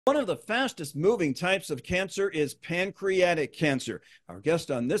One of the fastest moving types of cancer is pancreatic cancer. Our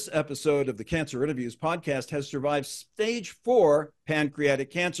guest on this episode of the Cancer Interviews podcast has survived stage 4 pancreatic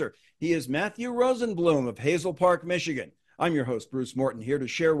cancer. He is Matthew Rosenblum of Hazel Park, Michigan. I'm your host, Bruce Morton, here to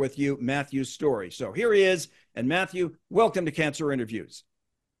share with you Matthew's story. So here he is. And Matthew, welcome to Cancer Interviews.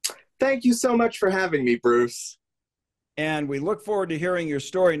 Thank you so much for having me, Bruce. And we look forward to hearing your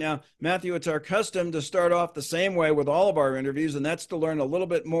story. Now, Matthew, it's our custom to start off the same way with all of our interviews, and that's to learn a little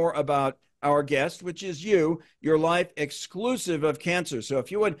bit more about our guest, which is you, your life exclusive of cancer. So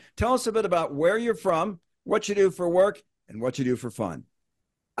if you would tell us a bit about where you're from, what you do for work, and what you do for fun.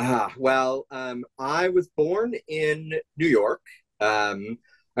 I was born in New York.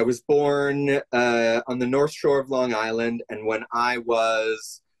 I was born on the North Shore of Long Island, and when I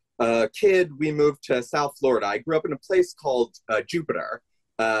was a kid, we moved to South Florida. I grew up in a place called Jupiter,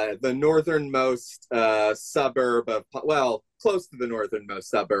 the northernmost suburb of, well, close to the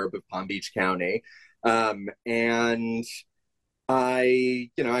northernmost suburb of Palm Beach County. And I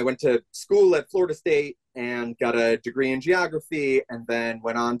went to school at Florida State and got a degree in geography, and then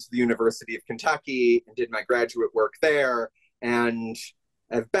went on to the University of Kentucky and did my graduate work there. And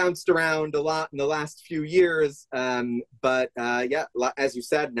I've bounced around a lot in the last few years, but as you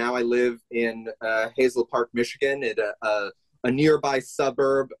said, now I live in Hazel Park, Michigan, at a nearby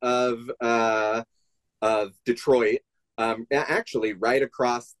suburb of Detroit, actually right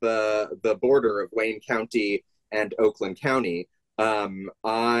across the border of Wayne County and Oakland County. The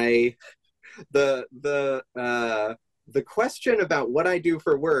question about what I do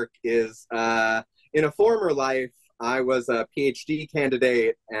for work is, in a former life, I was a PhD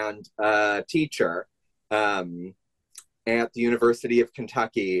candidate and teacher at the University of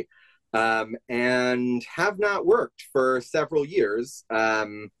Kentucky, and have not worked for several years.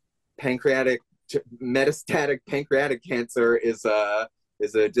 Metastatic pancreatic cancer is a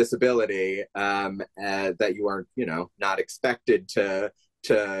disability that you are, not expected to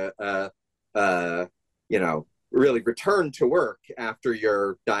really return to work after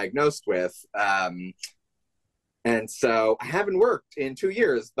you're diagnosed with. And so I haven't worked in 2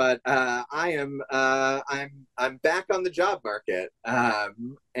 years, but I'm back on the job market,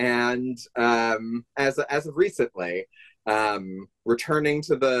 and as of recently, returning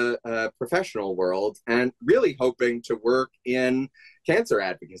to the professional world and really hoping to work in cancer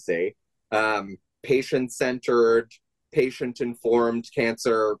advocacy, patient-centered, patient-informed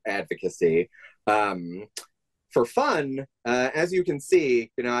cancer advocacy. For fun, as you can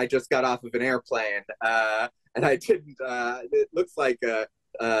see, I just got off of an airplane. And I didn't, it looks like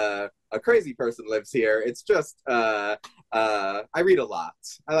a crazy person lives here. It's just, I read a lot.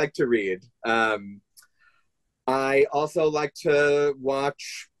 I like to read. I also like to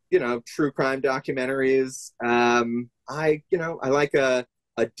watch, true crime documentaries. I like a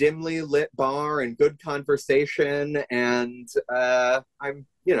dimly lit bar and good conversation. And I'm,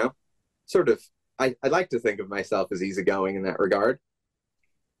 I like to think of myself as easygoing in that regard.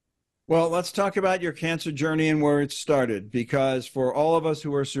 Well, let's talk about your cancer journey and where it started, because for all of us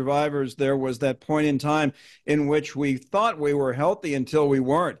who are survivors, there was that point in time in which we thought we were healthy until we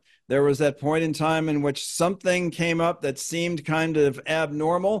weren't. There was that point in time in which something came up that seemed kind of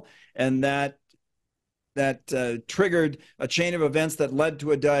abnormal, and that triggered a chain of events that led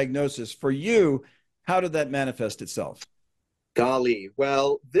to a diagnosis. For you, how did that manifest itself? Golly,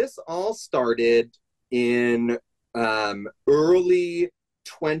 well, this all started in early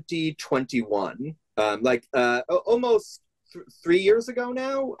 2021, almost 3 years ago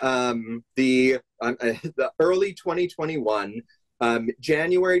now. The early 2021,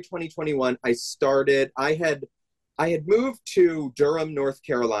 January 2021, I had moved to Durham, North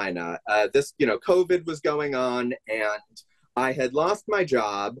Carolina. COVID was going on, and I had lost my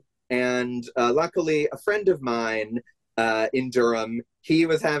job. And luckily, a friend of mine in Durham, he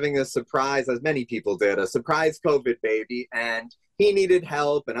was having a surprise, as many people did, a surprise COVID baby, and he needed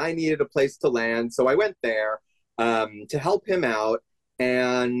help and I needed a place to land. So I went there to help him out.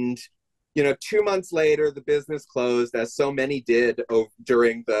 And, 2 months later, the business closed, as so many did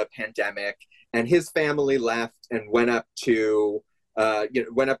during the pandemic. And his family left and went up to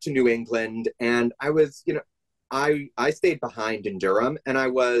New England. And I was, I stayed behind in Durham, and I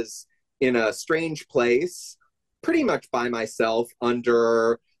was in a strange place, pretty much by myself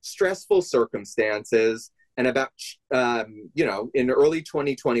under stressful circumstances. And about, in early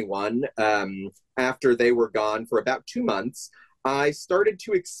 2021, after they were gone for about 2 months, I started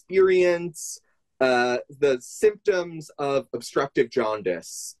to experience the symptoms of obstructive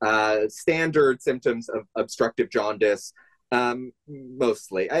jaundice, standard symptoms of obstructive jaundice,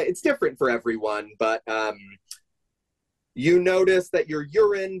 mostly. It's different for everyone, but you notice that your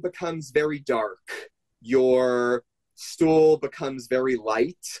urine becomes very dark, your stool becomes very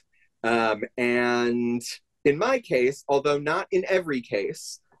light, and in my case, although not in every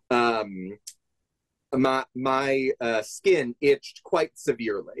case, my skin itched quite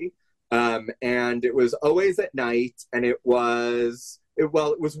severely, and it was always at night, and it was the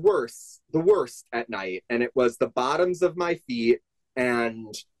worst at night, and it was the bottoms of my feet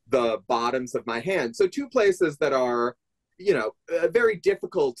and the bottoms of my hands. So two places that are, very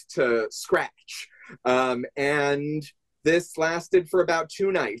difficult to scratch. And this lasted for about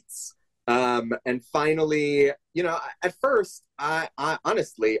 2 nights. And finally, at first, I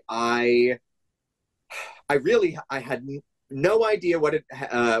honestly, I had no idea what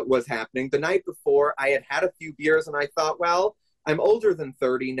was happening. The night before, I had a few beers, and I thought, well, I'm older than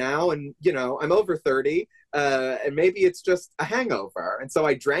 30 now, and, I'm over 30, and maybe it's just a hangover. And so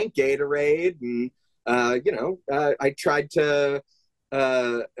I drank Gatorade, and, I tried to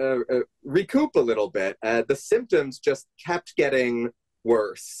recoup a little bit. The symptoms just kept getting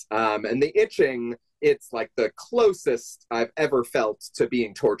worse. And the itching, it's like the closest I've ever felt to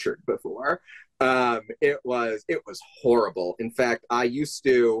being tortured before. It was horrible. In fact,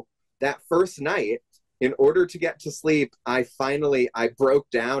 that first night, in order to get to sleep, I broke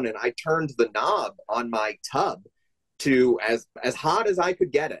down and I turned the knob on my tub to as hot as I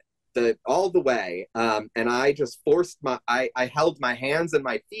could get it, all the way. And I just I held my hands and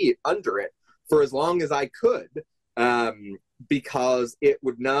my feet under it for as long as I could, because it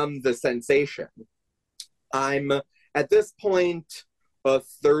would numb the sensation. I'm at this point a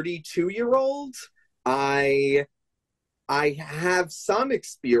 32-year-old. I have some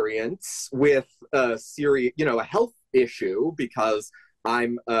experience with a health issue, because I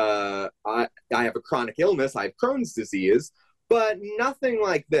have a chronic illness. I have Crohn's disease, but nothing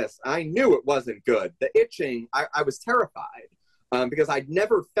like this. I knew it wasn't good. The itching, I was terrified, because I'd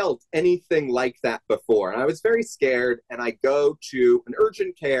never felt anything like that before. And I was very scared, and I go to an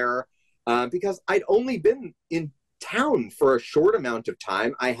urgent care, because I'd only been in town for a short amount of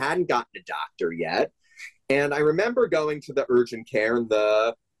time. I hadn't gotten a doctor yet. And I remember going to the urgent care, and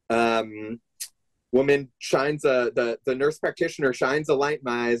the woman the nurse practitioner shines a light in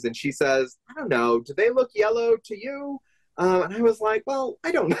my eyes, and she says, I don't know, do they look yellow to you? And I was like, well,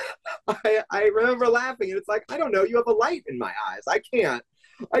 I don't know. I remember laughing, and it's like, I don't know, you have a light in my eyes. I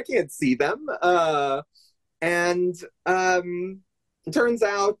can't see them. And it turns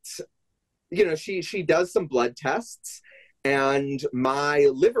out, she does some blood tests, and my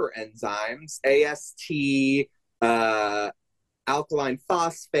liver enzymes, AST, alkaline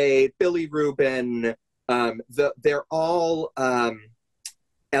phosphate, bilirubin, they're all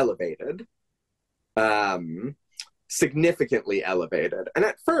elevated, significantly elevated. And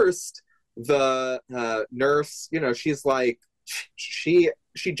at first, the nurse, she's like, she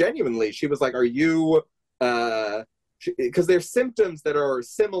genuinely, she was like, are you, because there's symptoms that are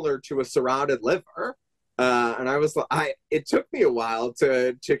similar to a cirrhotic liver. And I was like, it took me a while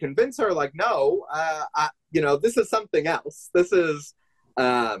to convince her, like, no, this is something else. This is,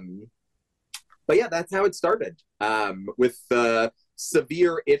 but yeah, that's how it started. With the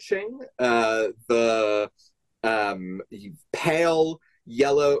severe itching, the pale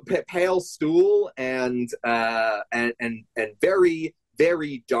stool, and very,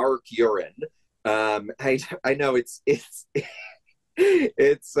 very dark urine. I know it's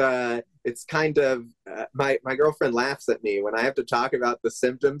kind of, my girlfriend laughs at me when I have to talk about the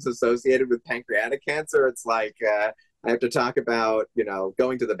symptoms associated with pancreatic cancer. It's like, I have to talk about,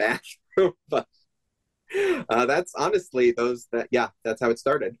 going to the bathroom. But that's honestly that's how it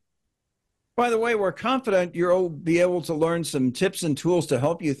started. By the way, we're confident you'll be able to learn some tips and tools to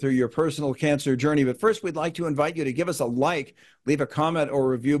help you through your personal cancer journey. But first, we'd like to invite you to give us a like, leave a comment or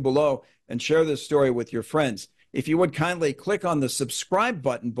review below, and share this story with your friends. If you would kindly click on the subscribe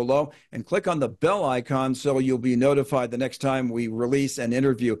button below and click on the bell icon so you'll be notified the next time we release an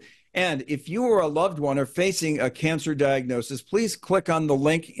interview. And if you or a loved one are facing a cancer diagnosis, please click on the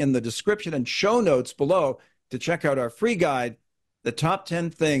link in the description and show notes below to check out our free guide, The Top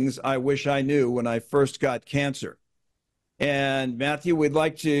 10 Things I Wish I Knew When I First Got Cancer. And Matthew, we'd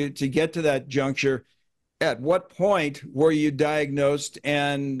like to get to that juncture. At what point were you diagnosed?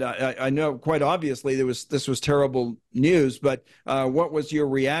 And I know quite obviously this was terrible news, but what was your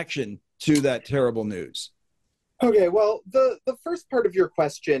reaction to that terrible news? Okay, well, the first part of your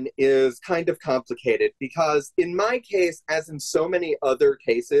question is kind of complicated, because in my case, as in so many other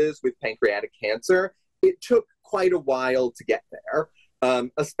cases with pancreatic cancer, it took quite a while to get there,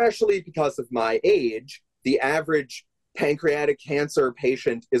 especially because of my age. The average pancreatic cancer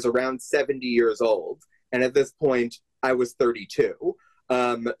patient is around 70 years old. And at this point, I was 32.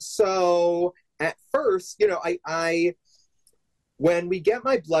 So at first, I when we get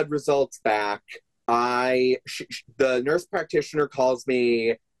my blood results back, the nurse practitioner calls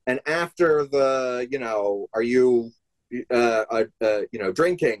me, and after the, are you,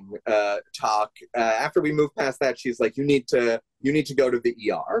 drinking talk, after we move past that, she's like, you need to go to the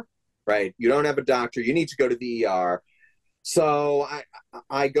ER, right? You don't have a doctor, you need to go to the ER. So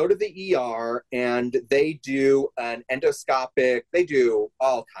I go to the ER, and they do an endoscopic, they do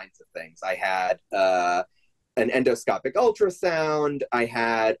all kinds of things. I had an endoscopic ultrasound, I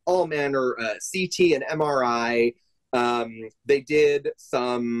had all manner, CT and MRI. They did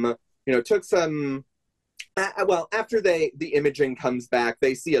some, took some, after the imaging comes back,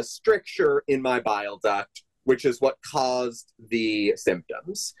 they see a stricture in my bile duct, which is what caused the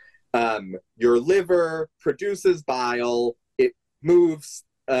symptoms. Your liver produces bile, it moves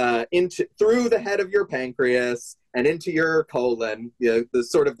through the head of your pancreas and into your colon, the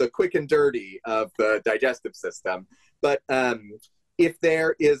sort of the quick and dirty of the digestive system. But if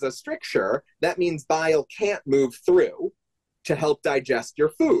there is a stricture, that means bile can't move through to help digest your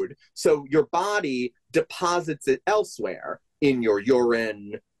food. So your body deposits it elsewhere in your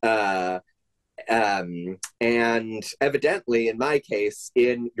urine, and evidently, in my case,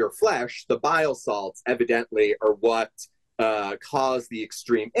 in your flesh, the bile salts evidently are what cause the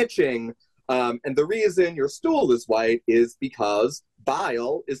extreme itching. And the reason your stool is white is because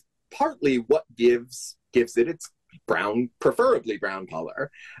bile is partly what gives it its brown, preferably brown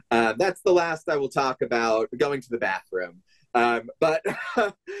color. That's the last I will talk about going to the bathroom. But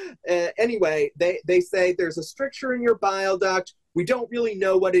anyway, they say there's a stricture in your bile duct. We don't really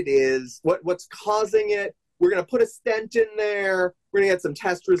know what it is, what's causing it. We're going to put a stent in there. We're going to get some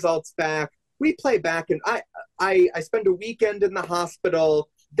test results back. We play back, and I spend a weekend in the hospital.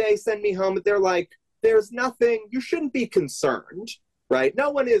 They send me home. They're like, there's nothing. You shouldn't be concerned, right?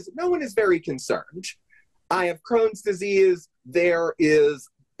 No one is very concerned. I have Crohn's disease. There is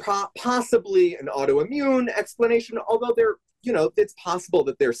possibly an autoimmune explanation, although it's possible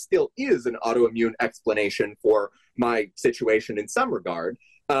that there still is an autoimmune explanation for my situation in some regard.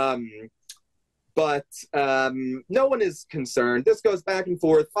 But no one is concerned. This goes back and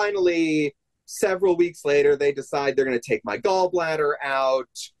forth. Finally, several weeks later, they decide they're going to take my gallbladder out.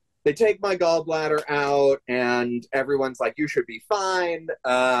 They take my gallbladder out, and everyone's like, you should be fine.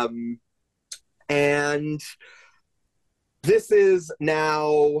 And this is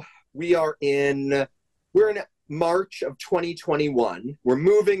now, we're in March of 2021. We're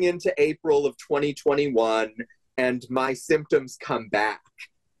moving into April of 2021, and my symptoms come back.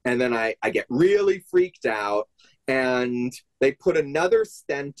 And then I get really freaked out, and they put another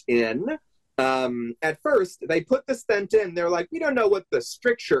stent in. At first, they put the stent in. They're like, we don't know what the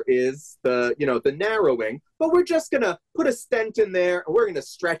stricture is, the narrowing, but we're just going to put a stent in there, and we're going to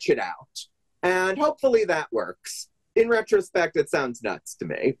stretch it out. And hopefully that works. In retrospect, it sounds nuts to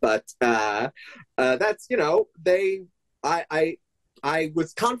me, but that's, I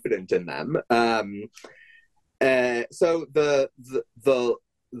was confident in them. So the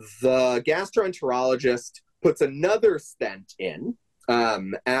gastroenterologist puts another stent in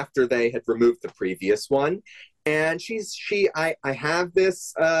after they had removed the previous one. And I have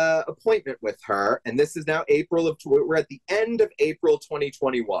this appointment with her, and this is now we're at the end of April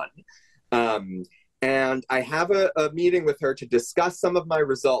 2021. And I have a meeting with her to discuss some of my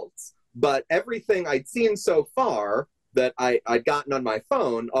results. But everything I'd seen so far that I'd gotten on my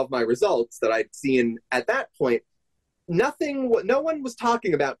phone of my results that I'd seen at that point, no one was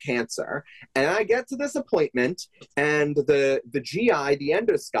talking about cancer. And I get to this appointment, and the GI, the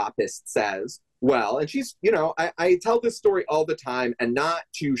endoscopist, says, well, and she's, I tell this story all the time, and not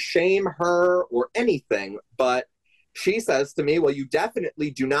to shame her or anything, but she says to me, well, you definitely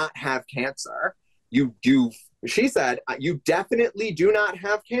do not have cancer. She said, you definitely do not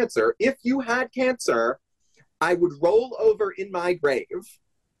have cancer. If you had cancer, I would roll over in my grave.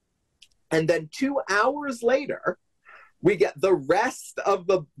 And then 2 hours later, we get the rest of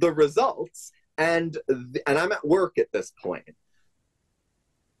the results. And I'm at work at this point.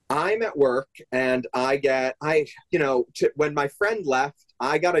 I'm at work, and when my friend left,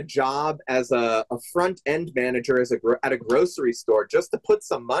 I got a job as a front-end manager at a grocery store just to put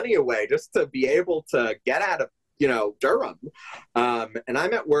some money away, just to be able to get out of, Durham. And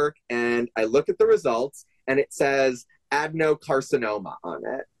I'm at work, and I look at the results, and it says adenocarcinoma on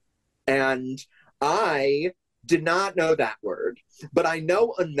it. And I did not know that word, but I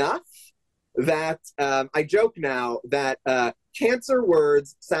know enough that I joke now that cancer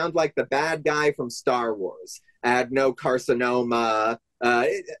words sound like the bad guy from Star Wars. Adenocarcinoma.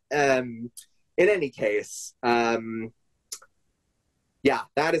 in any case, yeah,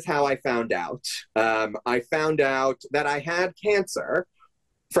 that is how I found out. I found out that I had cancer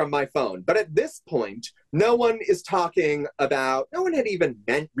from my phone. But at this point, no one had even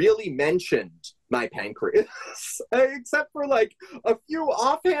really mentioned my pancreas, except for like a few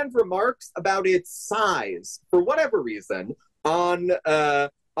offhand remarks about its size. For whatever reason, in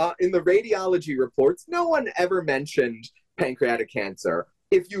the radiology reports, no one ever mentioned pancreatic cancer.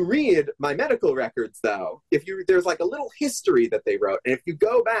 If you read my medical records, though, there's like a little history that they wrote, and if you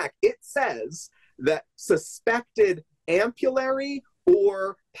go back, it says that suspected ampullary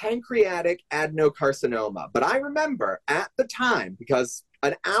or pancreatic adenocarcinoma. But I remember at the time, because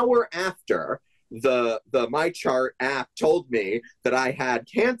an hour after the MyChart app told me that I had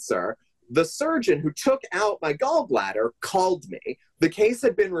cancer, the surgeon who took out my gallbladder called me. The case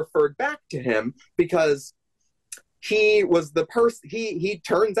had been referred back to him because he was the person, he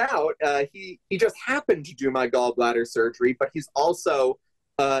turns out, he just happened to do my gallbladder surgery, but he's also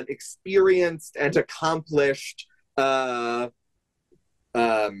an experienced and accomplished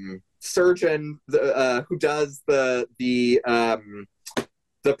surgeon who does the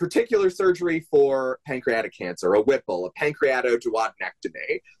particular surgery for pancreatic cancer, a Whipple, a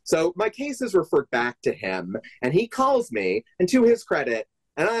pancreatoduodenectomy. So my case is referred back to him, and he calls me, and to his credit,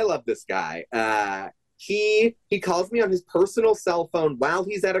 and I love this guy, he calls me on his personal cell phone while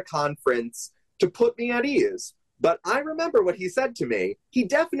he's at a conference to put me at ease. But I remember what he said to me. He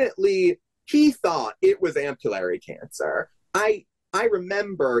thought it was ampullary cancer. I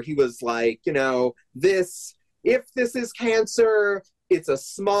remember he was like, if this is cancer, it's a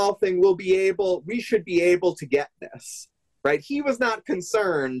small thing. We should be able to get this, right? He was not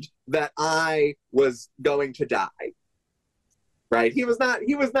concerned that I was going to die, right? He was not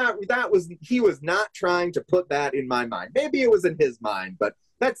trying to put that in my mind. Maybe it was in his mind, but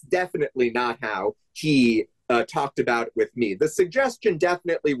that's definitely not how he talked about it with me. The suggestion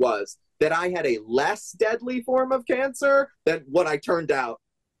definitely was that I had a less deadly form of cancer than what it turned out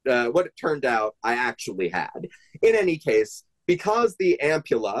I actually had. In any case, because the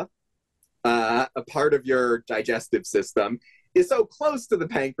ampulla, a part of your digestive system, is so close to the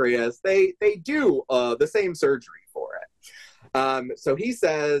pancreas, they do the same surgery for it. So he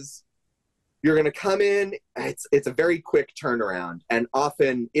says, you're going to come in. It's a very quick turnaround, and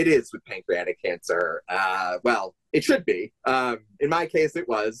often it is with pancreatic cancer. Well, it should be. In my case, it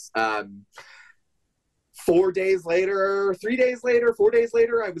was. 4 days later, 3 days later, 4 days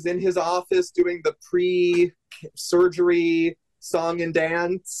later, I was in his office doing the pre-surgery song and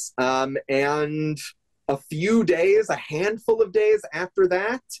dance. And a handful of days after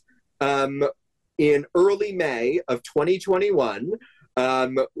that, in early May of 2021,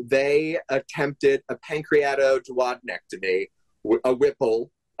 they attempted a pancreatoduodenectomy, a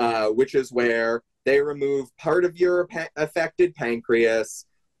Whipple, which is where they remove part of your affected pancreas,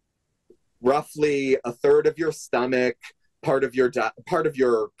 roughly a third of your stomach, part of your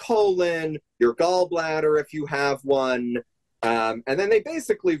colon, your gallbladder if you have one, and then they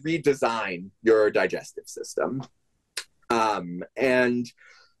basically redesign your digestive system. And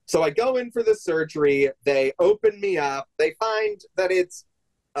so I go in for the surgery. They open me up. They find that it's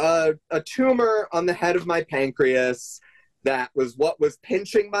a tumor on the head of my pancreas that was what was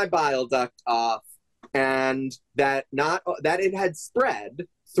pinching my bile duct off, and that it had spread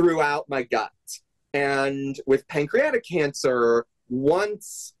throughout my gut. And with pancreatic cancer,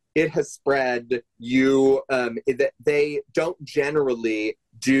 once it has spread, they don't generally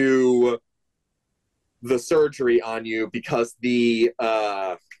do the surgery on you because the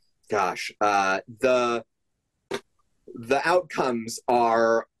outcomes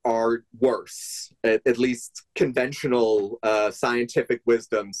are worse, at least conventional scientific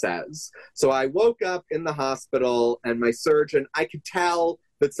wisdom says. So I woke up in the hospital, and my surgeon, I could tell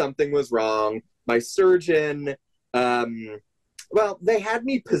that something was wrong. My surgeon, they had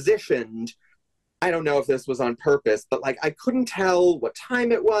me positioned. I don't know if this was on purpose, but I couldn't tell what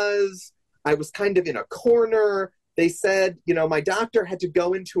time it was. I was kind of in a corner. They said, my doctor had to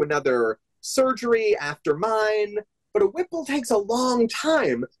go into another surgery after mine, but a Whipple takes a long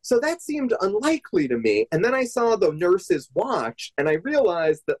time. So that seemed unlikely to me. And then I saw the nurse's watch, and I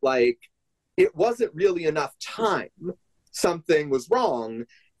realized that it wasn't really enough time. Something was wrong.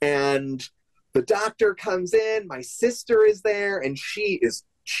 And the doctor comes in, my sister is there, and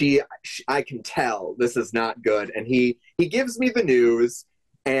I can tell this is not good. And he gives me the news,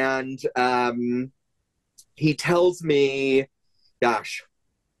 and he tells me,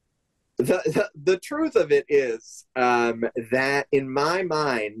 the truth of it is that in my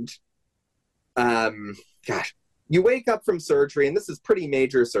mind, you wake up from surgery, and this is pretty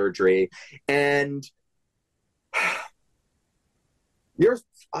major surgery, and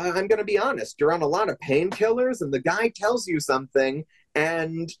I'm going to be honest, you're on a lot of painkillers, and the guy tells you something,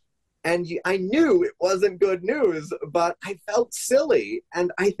 and I knew it wasn't good news, but I felt silly,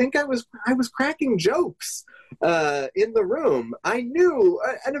 and I think I was cracking jokes in the room. I knew,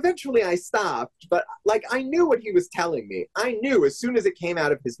 and eventually I stopped, but like I knew what he was telling me. I knew as soon as it came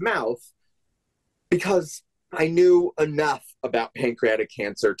out of his mouth, because I knew enough about pancreatic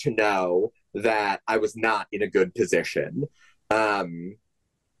cancer to know that I was not in a good position.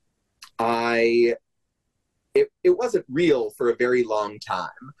 It wasn't real for a very long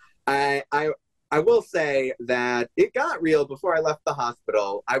time. I will say that it got real before I left the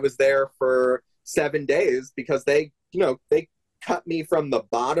hospital. I was there for 7 days because they cut me from the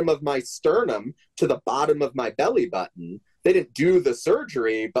bottom of my sternum to the bottom of my belly button. They didn't do the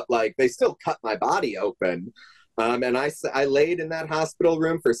surgery, but like they still cut my body open. And I laid in that hospital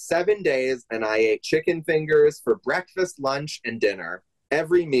room for 7 days, and I ate chicken fingers for breakfast, lunch, and dinner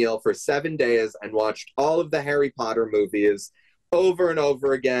every meal for 7 days, and watched all of the Harry Potter movies over and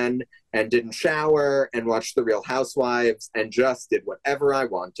over again, and didn't shower, and watched The Real Housewives, and just did whatever I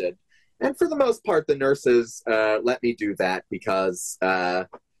wanted. And for the most part, the nurses let me do that because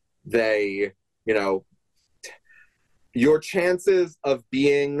they, your chances of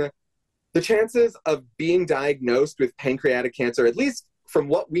being diagnosed with pancreatic cancer, at least from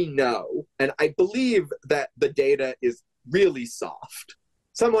what we know, and I believe that the data is really soft.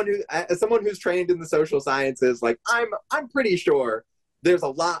 Someone who's trained in the social sciences, like I'm pretty sure there's a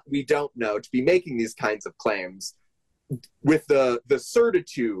lot we don't know to be making these kinds of claims with the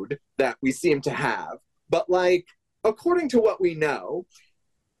certitude that we seem to have. But like, according to what we know,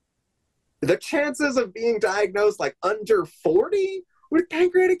 the chances of being diagnosed like under 40 with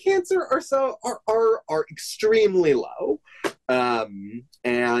pancreatic cancer are extremely low.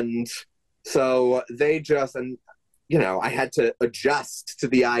 And so they just, I had to adjust to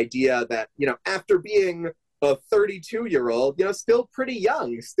the idea that, after being a 32-year-old, still pretty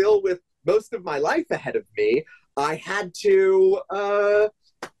young, still with most of my life ahead of me, I had to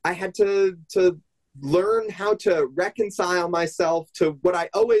learn how to reconcile myself to what I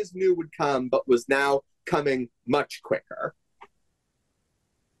always knew would come, but was now coming much quicker.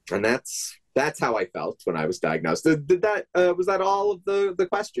 And that's how I felt when I was diagnosed. Was that all of the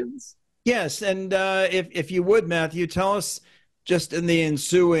questions? Yes, and if you would, Matthew, tell us just in the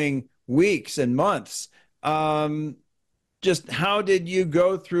ensuing weeks and months, just how did you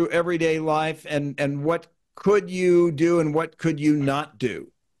go through everyday life, and what could you do and what could you not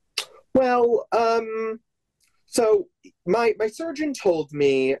do? Well, so my surgeon told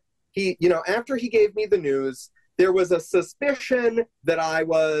me, after he gave me the news, there was a suspicion that I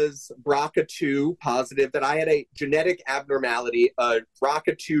was BRCA2 positive, that I had a genetic abnormality, a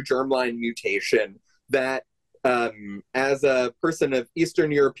BRCA2 germline mutation that, as a person of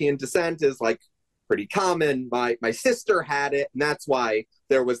Eastern European descent, is like pretty common. My sister had it, and that's why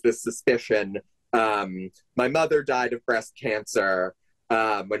there was this suspicion. My mother died of breast cancer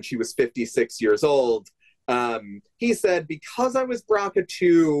when she was 56 years old. He said, because I was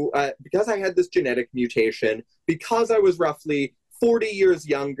BRCA2, because I had this genetic mutation, because I was roughly 40 years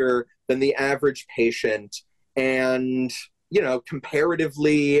younger than the average patient, and,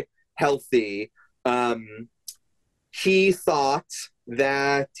 comparatively healthy, he said,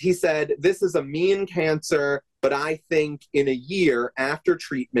 this is a mean cancer, but I think in a year after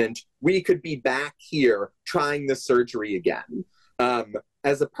treatment, we could be back here trying the surgery again.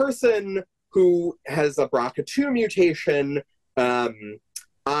 As a person who has a BRCA2 mutation,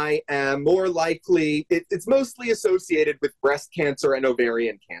 I am more likely, it's mostly associated with breast cancer and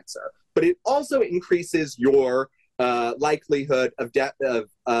ovarian cancer, but it also increases your likelihood of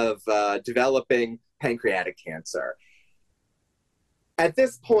developing pancreatic cancer. At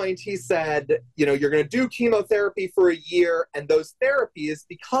this point, he said, you're going to do chemotherapy for a year, and those therapies,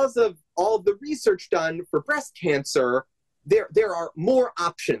 because of all the research done for breast cancer, there are more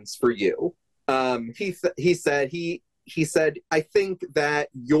options for you. He said, I think that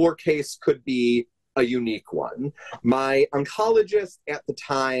your case could be a unique one. My oncologist at the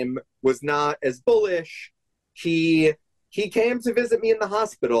time was not as bullish. He came to visit me in the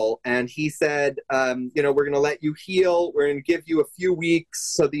hospital, and he said, we're going to let you heal. We're going to give you a few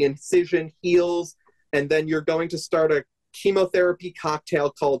weeks so the incision heals, and then you're going to start a chemotherapy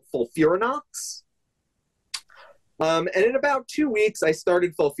cocktail called FOLFIRINOX. And in about 2 weeks, I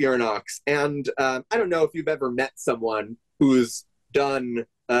started FOLFIRINOX. And I don't know if you've ever met someone who's gone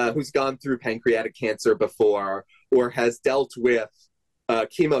through pancreatic cancer before, or has dealt with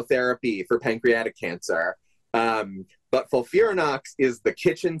chemotherapy for pancreatic cancer. But FOLFIRINOX is the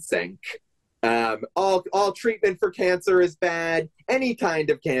kitchen sink. All treatment for cancer is bad. Any kind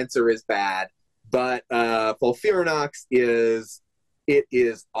of cancer is bad. But FOLFIRINOX is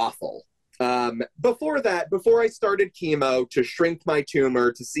awful. Before I started chemo to shrink my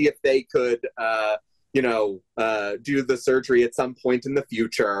tumor to see if they could, do the surgery at some point in the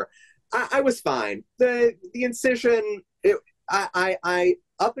future, I was fine. The incision, I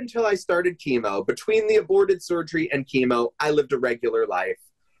up until I started chemo, between the aborted surgery and chemo, I lived a regular life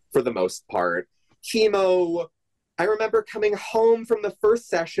for the most part. Chemo, I remember coming home from the first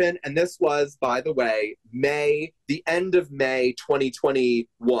session, and this was, by the way, the end of May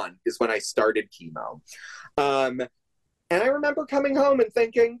 2021 is when I started chemo. And I remember coming home and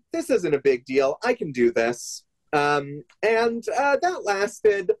thinking, this isn't a big deal. I can do this. And that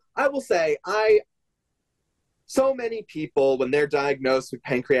lasted, I will say, so many people, when they're diagnosed with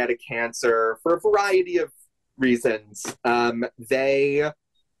pancreatic cancer, for a variety of reasons, they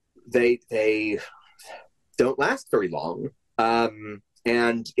don't last very long.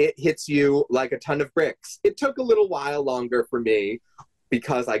 And it hits you like a ton of bricks. It took a little while longer for me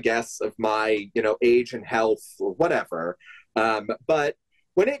because, I guess, of my, age and health or whatever. But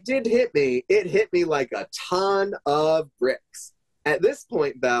when it did hit me like a ton of bricks. At this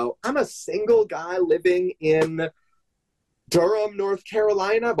point, though, I'm a single guy living in Durham, North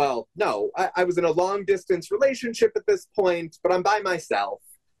Carolina. Well, no, I was in a long-distance relationship at this point, but I'm by myself.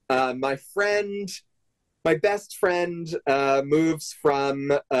 My best friend moves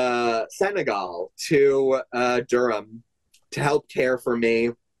from Senegal to Durham to help care for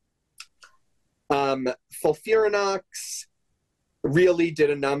me. FOLFIRINOX really did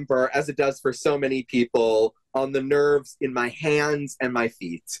a number, as it does for so many people, on the nerves in my hands and my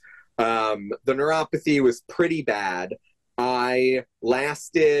feet. The neuropathy was pretty bad. I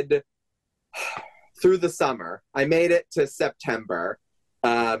lasted through the summer. I made it to September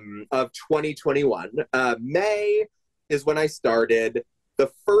of 2021. May is when I started. The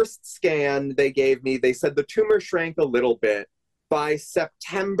first scan they gave me, they said the tumor shrank a little bit. By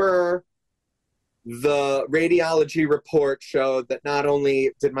September, the radiology report showed that not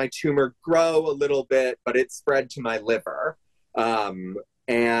only did my tumor grow a little bit, but it spread to my liver. And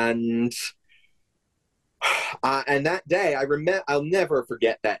that day, I'll never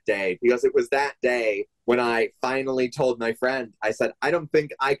forget that day, because it was that day when I finally told my friend, I said, I don't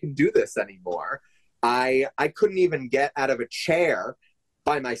think I can do this anymore. I couldn't even get out of a chair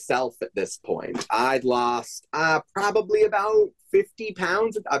by myself at this point. I'd lost probably about 50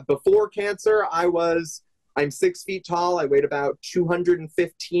 pounds. Before cancer, I'm 6 feet tall. I weighed about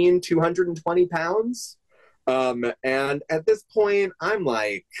 215, 220 pounds. And at this point, I'm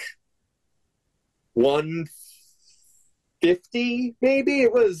like 150, maybe.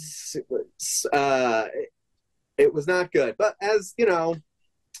 It was not good. But as you know,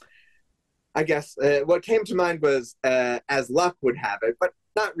 I guess what came to mind was as luck would have it, but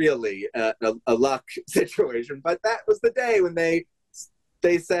not really a luck situation. But that was the day when they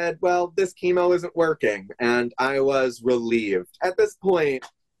said, well, this chemo isn't working. And I was relieved. At this point,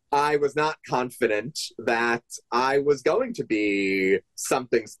 I was not confident that I was going to be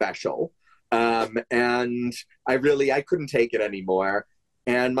something special. And I couldn't take it anymore.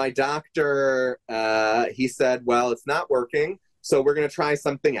 And my doctor, he said, well, it's not working, so we're going to try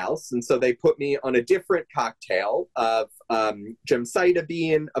something else. And so they put me on a different cocktail of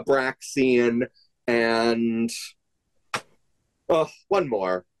gemcitabine, Abraxane, and one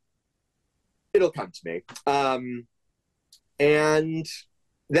more. It'll come to me. And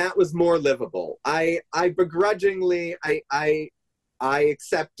that was more livable. I begrudgingly, I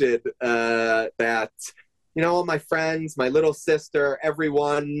accepted that, all my friends, my little sister,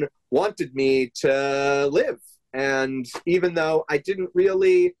 everyone wanted me to live. And even though I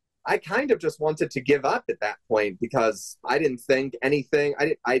kind of just wanted to give up at that point, because I didn't think anything,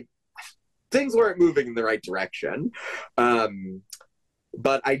 things weren't moving in the right direction.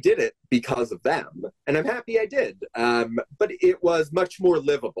 But I did it because of them, and I'm happy I did. But it was much more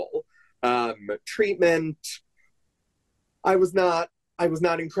livable. Treatment, I was not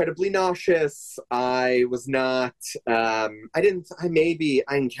incredibly nauseous. I was not, I can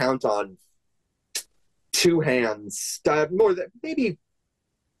count on two hands, maybe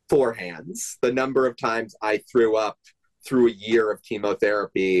four hands, the number of times I threw up through a year of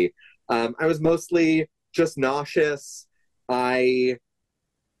chemotherapy. I was mostly just nauseous. I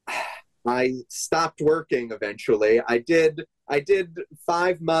stopped working eventually. I did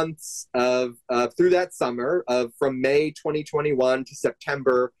 5 months of through that summer from May 2021 to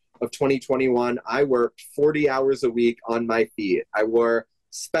September of 2021. I worked 40 hours a week on my feet. I wore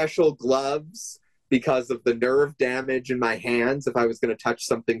special gloves because of the nerve damage in my hands if I was going to touch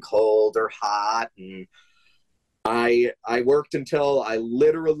something cold or hot. And I worked until I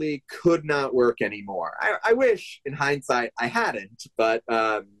literally could not work anymore. I wish, in hindsight, I hadn't, but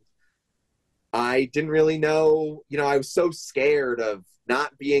I didn't really know. I was so scared of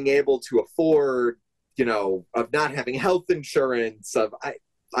not being able to afford, of not having health insurance.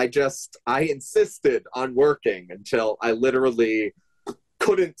 I insisted on working until I literally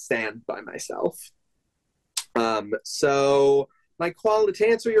couldn't stand by myself. So to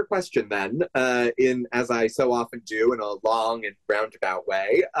answer your question then, as I so often do in a long and roundabout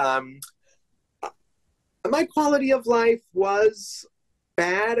way, my quality of life was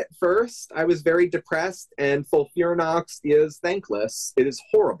bad at first. I was very depressed, and FOLFIRINOX is thankless. It is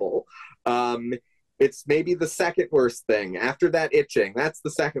horrible. It's maybe the second worst thing. After that itching, that's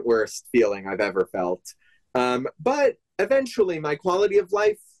the second worst feeling I've ever felt. But eventually my quality of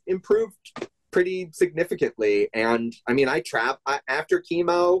life improved pretty significantly. And I mean, after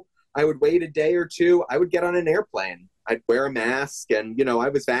chemo, I would wait a day or two. I would get on an airplane. I'd wear a mask, and, I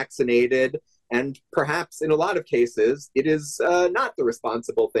was vaccinated. And perhaps in a lot of cases, it is not the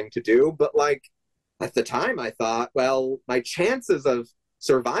responsible thing to do. But at the time, I thought, well, my chances of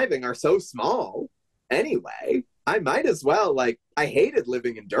surviving are so small anyway. I might as well, I hated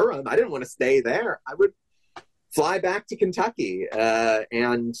living in Durham. I didn't want to stay there. I would fly back to Kentucky.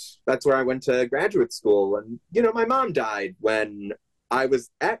 And that's where I went to graduate school. And, my mom died when I was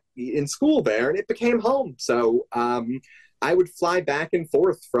in school there, and it became home. So I would fly back and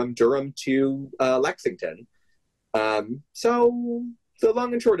forth from Durham to Lexington. So the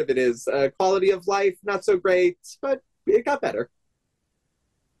long and short of it is quality of life, not so great, but it got better.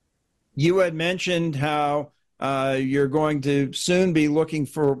 You had mentioned how you're going to soon be looking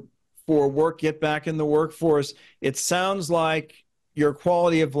for work, get back in the workforce. It sounds like your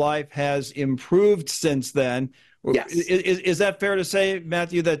quality of life has improved since then. Yes. Is that fair to say,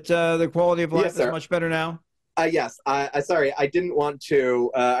 Matthew, that the quality of life is much better now? Yes. Sorry, I didn't want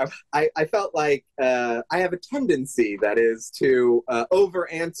to. I felt like I have a tendency, that is, to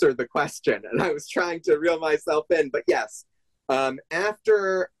over-answer the question, and I was trying to reel myself in. But yes,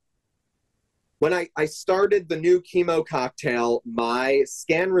 when I started the new chemo cocktail, my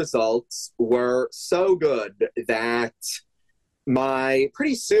scan results were so good that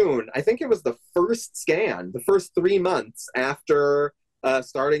pretty soon, I think it was the first scan, the first 3 months after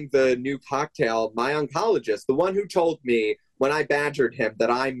starting the new cocktail, my oncologist, the one who told me when I badgered him that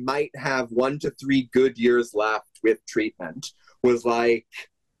I might have 1 to 3 good years left with treatment, was like,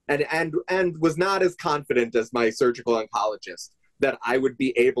 and was not as confident as my surgical oncologist that I would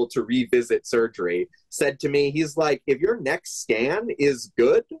be able to revisit surgery, said to me, he's like, if your next scan is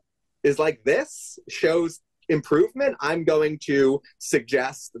good, is like this, shows improvement, I'm going to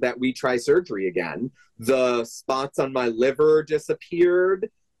suggest that we try surgery again. The spots on my liver disappeared,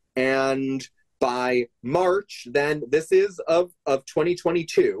 and by March, then this is of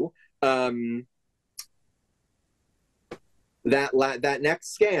 2022, that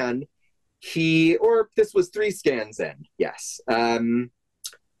next scan, this was 3 scans in, yes.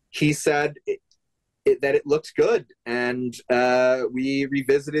 He said that it looked good, and we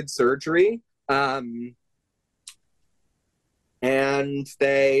revisited surgery. And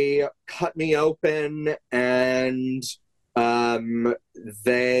they cut me open, and I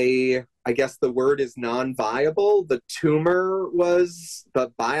guess the word is non-viable. The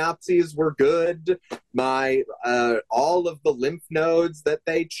biopsies were good. All of the lymph nodes that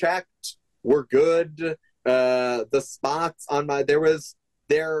they checked were good. The spots on there was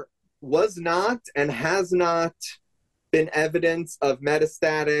not and has not been evidence of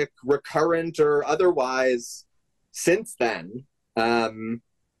metastatic, recurrent, or otherwise since then.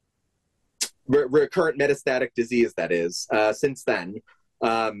 Recurrent metastatic disease, that is, since then.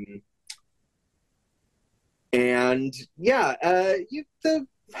 And yeah,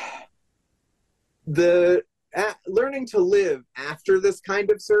 learning to live after this kind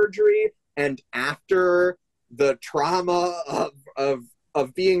of surgery, and after the trauma of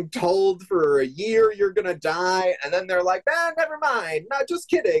being told for a year you're gonna die, and then they're like, never mind, not just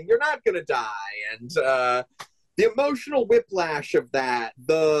kidding, you're not gonna die, and the emotional whiplash of that,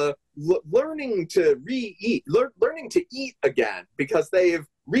 the learning to learning to eat again because they've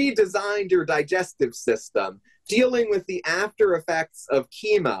redesigned your digestive system, dealing with the after effects of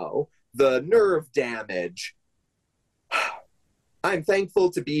chemo, the nerve damage. I'm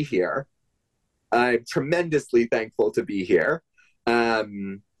thankful to be here. I'm tremendously thankful to be here.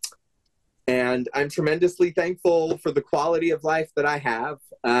 And I'm tremendously thankful for the quality of life that I have.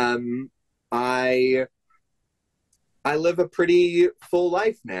 I live a pretty full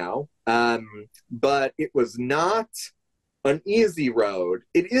life now, but it was not an easy road.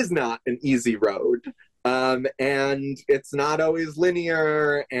 It is not an easy road. And it's not always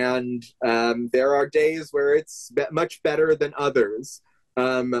linear, and there are days where it's much better than others.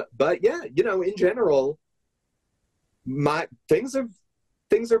 But yeah, in general, my things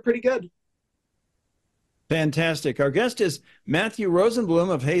are pretty good. Fantastic. Our guest is Matthew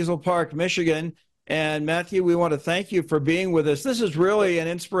Rosenblum of Hazel Park, Michigan. And Matthew, we want to thank you for being with us. This is really an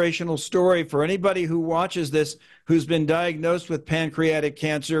inspirational story for anybody who watches this who's been diagnosed with pancreatic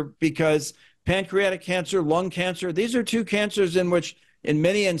cancer, because pancreatic cancer, lung cancer, these are two cancers in which, in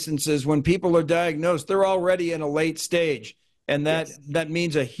many instances, when people are diagnosed, they're already in a late stage. And that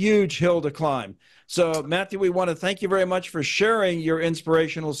means a huge hill to climb. So, Matthew, we want to thank you very much for sharing your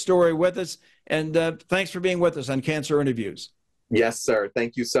inspirational story with us. And thanks for being with us on Cancer Interviews. Yes, sir.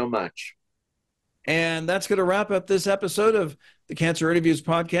 Thank you so much. And that's going to wrap up this episode of the Cancer Interviews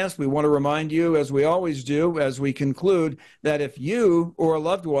podcast. We want to remind you, as we always do, as we conclude, that if you or a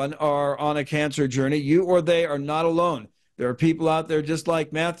loved one are on a cancer journey, you or they are not alone. There are people out there just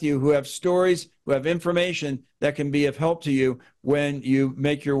like Matthew who have stories, who have information that can be of help to you when you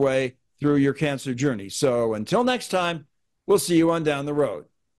make your way through your cancer journey. So until next time, we'll see you on down the road.